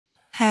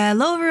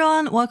Hello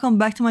everyone, welcome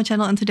back to my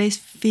channel. In today's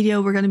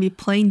video we're going to be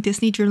playing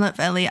Disney Dreamlight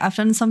Valley. I've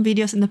done some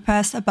videos in the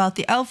past about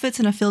the outfits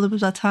and I feel it was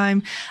that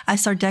time I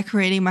start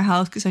decorating my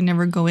house because I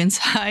never go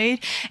inside.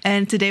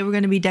 And today we're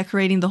going to be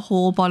decorating the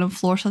whole bottom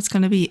floor, so it's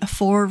going to be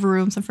 4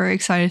 rooms. I'm very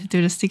excited to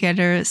do this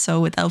together,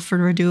 so without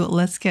further ado,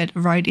 let's get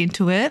right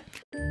into it.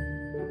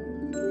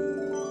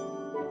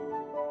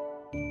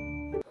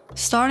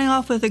 Starting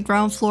off with the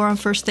ground floor, I'm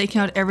first taking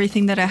out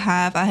everything that I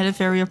have. I had a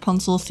very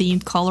Rapunzel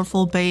themed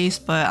colorful base,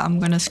 but I'm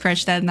gonna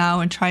scratch that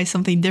now and try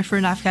something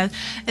different. I've got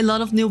a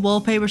lot of new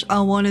wallpapers I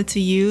wanted to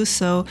use,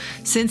 so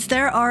since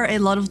there are a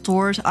lot of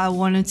doors, I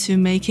wanted to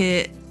make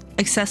it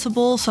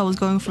accessible, so I was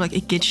going for like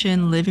a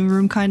kitchen living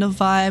room kind of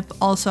vibe.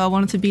 Also I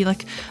wanted to be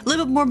like a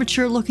little bit more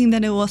mature looking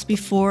than it was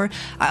before.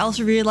 I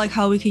also really like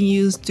how we can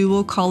use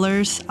dual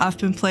colors. I've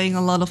been playing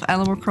a lot of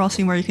Animal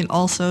Crossing where you can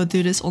also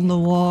do this on the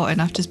wall,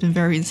 and I've just been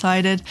very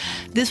excited.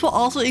 This will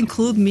also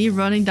include me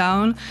running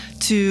down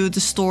to the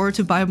store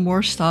to buy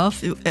more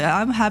stuff.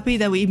 I'm happy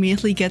that we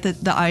immediately get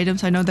the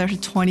items. I know there's a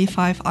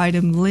 25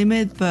 item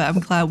limit, but I'm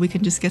glad we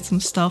can just get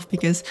some stuff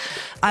because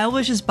I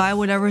always just buy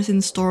whatever's in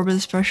the store, but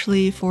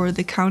especially for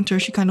the counter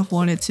she kind of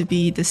wanted to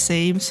be the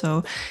same.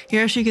 So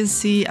here, as you can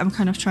see, I'm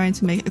kind of trying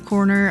to make a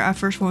corner. I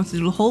first wanted to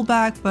do the whole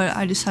back, but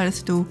I decided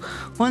to do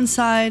one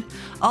side.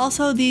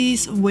 Also,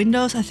 these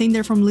windows, I think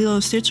they're from Lilo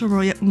and Stitch or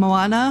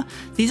Moana.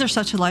 These are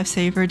such a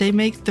lifesaver. They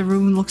make the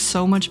room look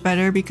so much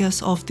better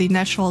because of the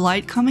natural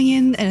light coming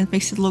in, and it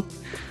makes it look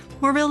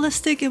more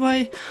realistic in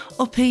my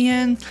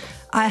opinion.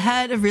 I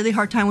had a really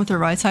hard time with the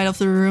right side of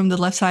the room. The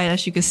left side,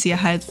 as you can see, I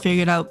had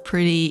figured out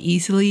pretty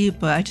easily,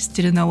 but I just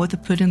didn't know what to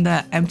put in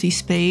that empty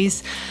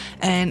space.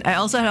 And I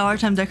also had a hard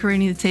time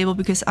decorating the table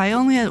because I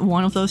only had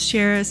one of those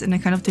chairs and I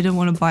kind of didn't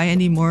want to buy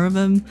any more of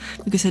them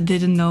because I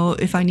didn't know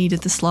if I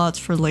needed the slots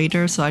for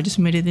later, so I just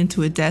made it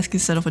into a desk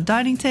instead of a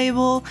dining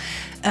table.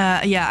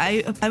 Yeah,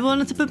 I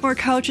wanted to put more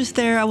couches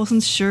there. I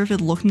wasn't sure if it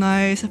looked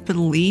nice. I put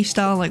leaves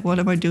down, like what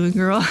am I doing,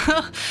 girl?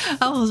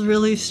 I was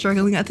really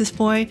struggling at this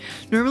point.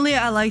 Normally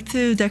I like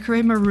to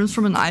decorate my rooms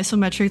from an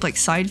isometric like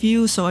side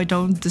view, so I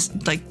don't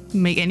just like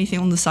make anything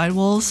on the side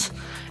walls,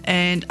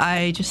 and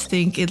I just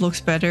think it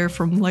looks better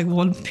from like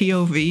one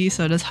POV,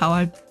 so that's how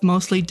I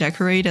mostly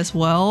decorate as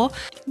well.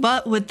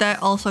 But with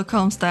that also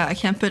comes that I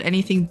can't put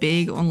anything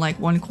big on like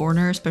one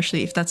corner,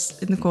 especially if that's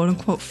in the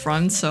quote-unquote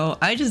front, so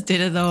I just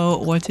didn't know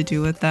what to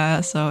do with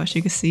that. So as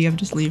you can see, I'm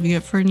just leaving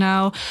it for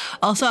now.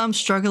 Also, I'm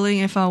struggling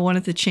if I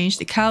wanted to change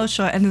the couch,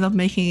 so I ended up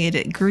making it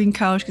a green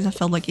couch because I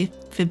felt like it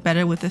fit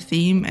better with the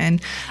theme,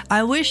 and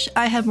I wish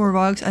I had more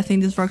rugs. I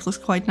think this rug looks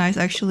quite nice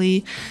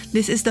actually.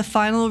 This is the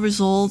final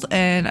result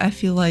and I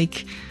feel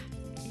like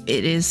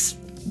it is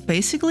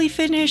basically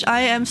finished.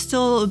 I am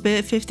still a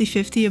bit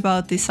 50-50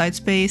 about the side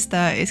space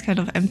that is kind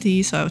of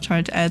empty, so I was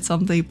trying to add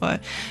something,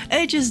 but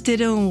it just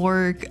didn't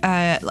work.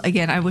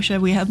 Again, I wish that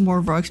we had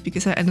more rugs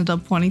because I ended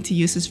up wanting to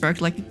use this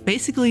rug like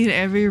basically in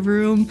every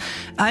room.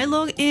 I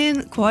log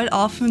in quite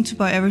often to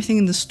buy everything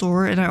in the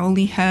store and I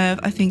only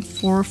have I think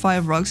 4 or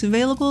 5 rugs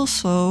available,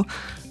 so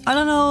I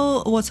don't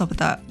know what's up with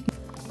that.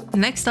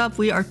 Next up,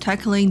 we are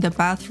tackling the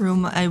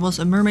bathroom. It was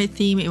a mermaid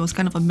theme. It was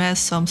kind of a mess,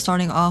 so I'm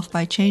starting off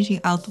by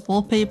changing out the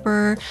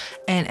wallpaper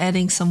and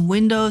adding some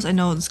windows. I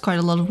know it's quite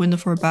a lot of window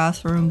for a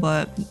bathroom,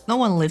 but no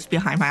one lives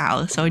behind my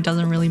house, so it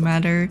doesn't really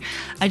matter.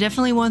 I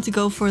definitely want to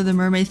go for the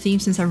mermaid theme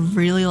since I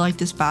really like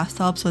this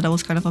bathtub, so that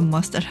was kind of a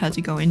must that had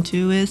to go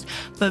into it.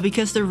 But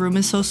because the room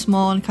is so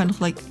small and kind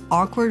of like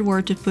awkward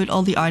where to put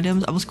all the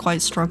items, I was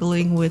quite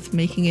struggling with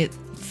making it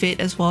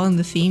fit as well in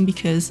the theme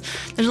because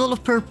there's a lot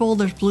of purple,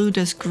 there's blue,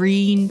 there's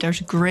green, there's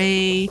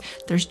gray,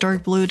 there's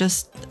dark blue,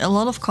 there's a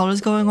lot of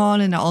colors going on,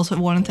 and I also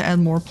wanted to add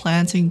more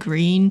plants in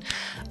green.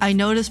 I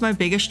noticed my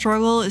biggest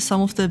struggle is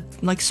some of the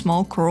like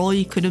small coral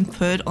you couldn't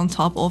put on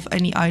top of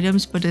any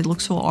items, but it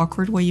looks so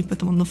awkward when you put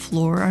them on the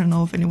floor. I don't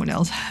know if anyone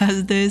else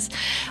has this.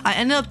 I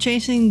ended up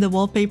changing the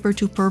wallpaper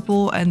to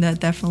purple and that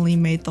definitely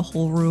made the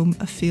whole room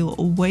feel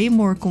way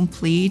more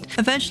complete.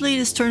 Eventually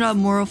this turned out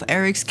more of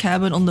Eric's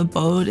cabin on the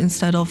boat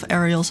instead of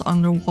Ariel's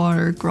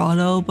underwater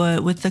grotto,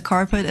 but with the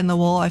carpet and the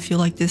wall I feel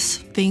like this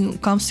thing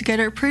comes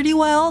together pretty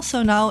well.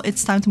 So now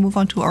it's time to move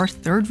on to our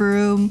 3rd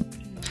room.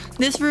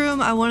 This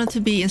room I wanted to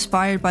be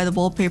inspired by the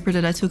wallpaper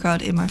that I took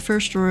out in my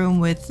first room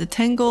with the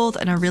Tangled,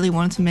 and I really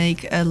wanted to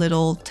make a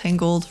little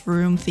Tangled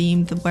room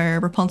themed where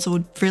Rapunzel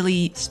would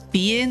really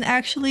be in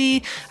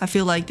actually. I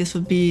feel like this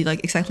would be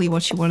like exactly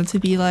what she wanted to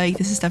be like.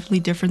 This is definitely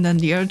different than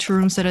the other 2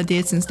 rooms that I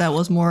did since that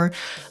was more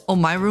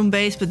on my room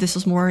base, but this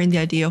was more in the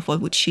idea of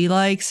what would she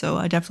like. So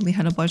I definitely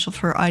had a bunch of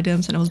her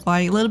items and I was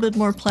buying a little bit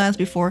more plants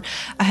before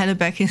I had it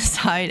back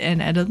inside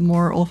and added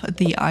more of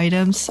the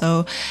items.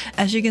 So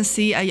as you can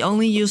see, I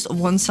only used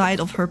one side side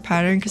of her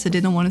pattern because I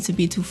didn't want it to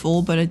be too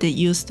full, but I did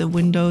use the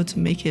window to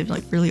make it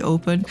like really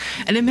open.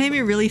 And it made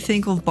me really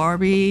think of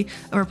Barbie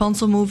or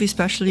Rapunzel movie,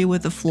 especially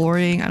with the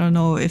flooring. I don't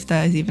know if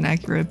that is even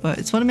accurate, but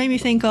it's what it made me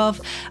think of.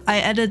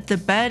 I added the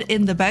bed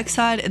in the back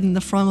side, and in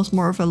the front was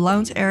more of a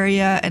lounge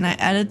area, and I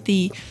added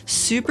the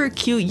super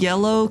cute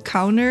yellow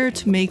counter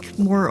to make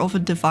more of a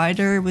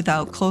divider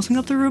without closing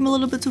up the room a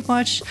little bit too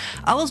much.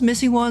 I was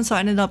missing one, so I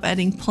ended up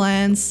adding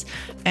plants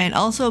and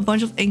also a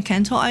bunch of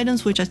Encanto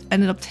items, which I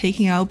ended up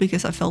taking out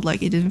because I felt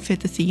like it didn't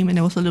fit the theme and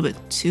it was a little bit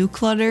too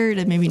cluttered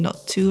and maybe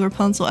not too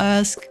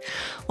Rapunzel-esque.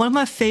 One of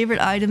my favorite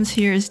items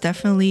here is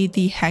definitely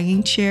the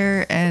hanging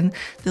chair and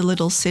the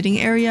little sitting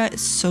area.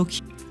 It's so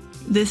cute.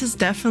 This is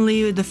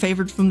definitely the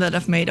favorite room that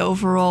I've made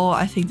overall.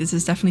 I think this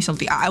is definitely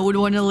something I would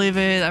want to live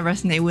in. I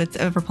resonate with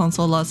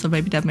Rapunzel a lot, so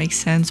maybe that makes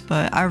sense.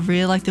 But I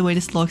really like the way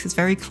this looks. It's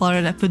very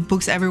cluttered. I put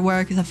books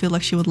everywhere because I feel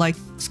like she would like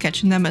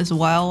sketching them as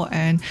well.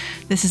 And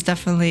this is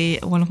definitely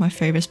one of my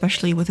favorites,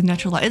 especially with the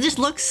natural light. It just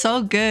looks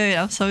so good.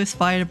 I'm so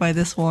inspired by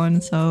this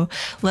one. So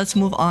let's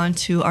move on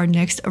to our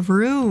next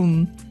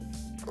room.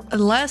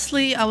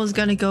 Lastly, I was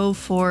gonna go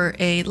for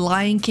a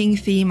Lion King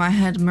theme. I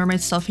had mermaid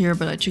stuff here,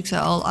 but I took it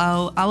all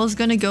out. I was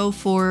gonna go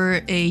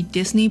for a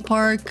Disney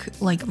park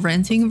like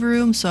renting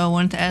room, so I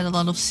wanted to add a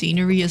lot of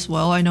scenery as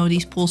well. I know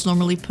these pools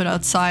normally put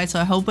outside, so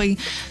I'm hoping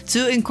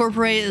to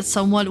incorporate it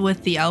somewhat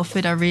with the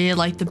outfit. I really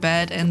like the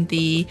bed and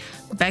the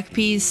back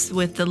piece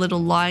with the little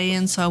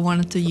lion, so I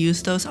wanted to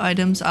use those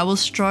items. I was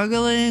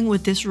struggling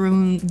with this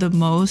room the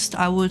most,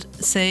 I would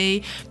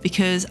say,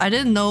 because I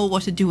didn't know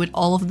what to do with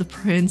all of the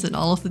prints and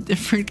all of the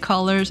different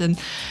colors, and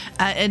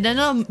it ended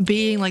up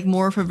being like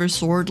more of a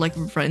resort, like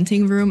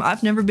renting room.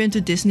 I've never been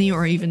to Disney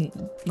or even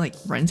like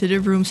rented a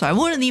room, so I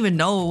wouldn't even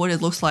know what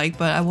it looks like,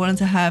 but I wanted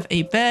to have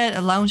a bed,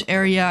 a lounge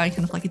area, and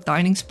kind of like a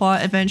dining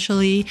spot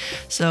eventually.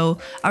 So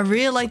I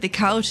really like the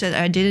couch that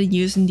I didn't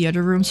use in the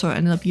other room, so I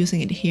ended up using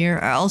it here.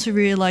 I also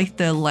really like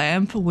the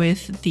lamp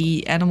with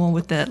the animal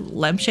with the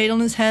lampshade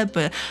on his head,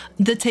 but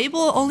the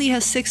table only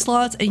has 6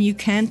 slots and you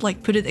can't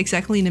like put it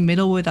exactly in the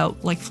middle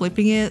without like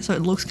flipping it, so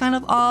it looks kind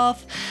of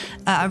off.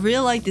 I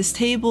really like this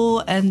table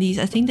and these,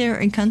 I think they're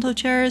Encanto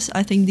chairs.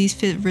 I think these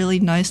fit really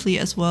nicely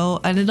as well.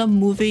 I ended up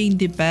moving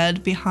the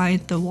bed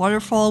behind the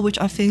waterfall, which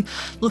I think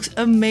looks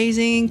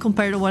amazing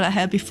compared to what I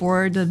had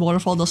before. The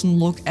waterfall doesn't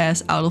look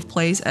as out of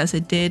place as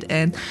it did,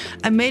 and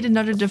I made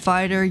another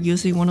divider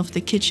using one of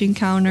the kitchen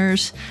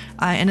counters.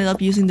 I ended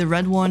up using the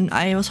red one.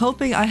 I was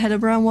hoping I had a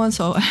brown one,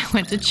 so I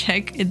went to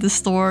check in the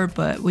store,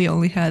 but we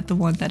only had the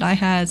one that I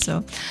had,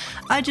 so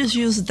I just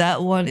used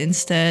that one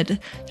instead.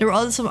 There were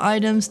also some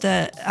items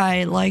that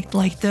I liked,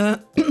 like the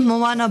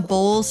Moana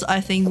bowls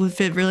I think would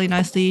fit really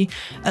nicely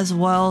as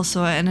well,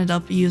 so I ended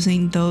up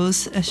using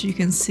those. As you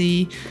can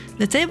see,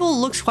 the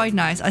table looks quite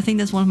nice. I think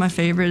that's one of my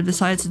favorites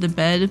besides the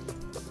bed.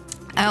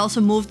 I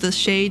also moved the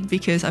shade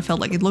because I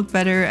felt like it looked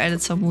better,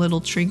 added some little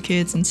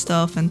trinkets and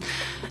stuff, and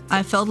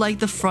I felt like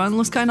the front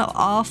was kind of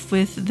off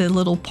with the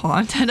little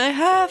pond that I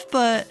have,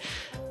 but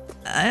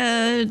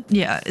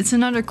yeah, it's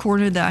another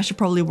corner that I should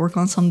probably work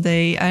on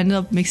someday. I ended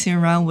up mixing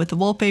around with the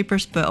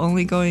wallpapers, but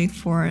only going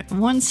for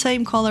one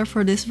same color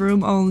for this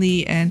room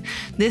only, and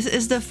this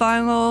is the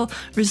final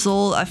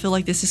result. I feel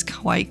like this is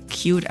quite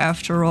cute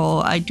after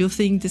all. I do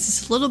think this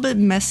is a little bit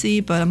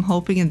messy, but I'm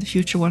hoping in the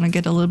future when I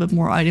get a little bit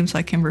more items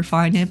I can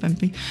refine it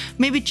and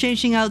maybe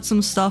changing out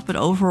some stuff, but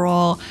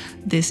overall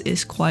this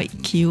is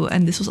quite cute,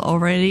 and this was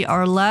already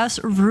our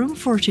last room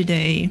for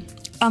today.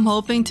 I'm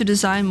hoping to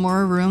design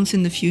more rooms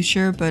in the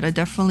future, but I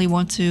definitely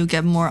want to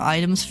get more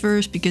items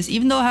first, because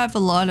even though I have a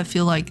lot, I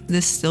feel like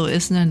this still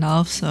isn't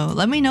enough. So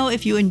let me know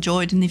if you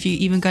enjoyed and if you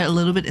even got a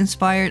little bit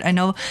inspired. I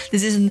know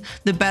this isn't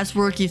the best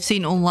work you've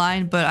seen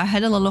online, but I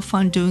had a lot of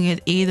fun doing it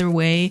either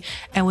way.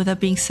 And with that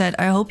being said,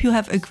 I hope you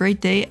have a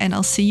great day and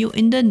I'll see you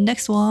in the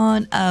next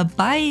one.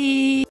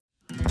 Bye!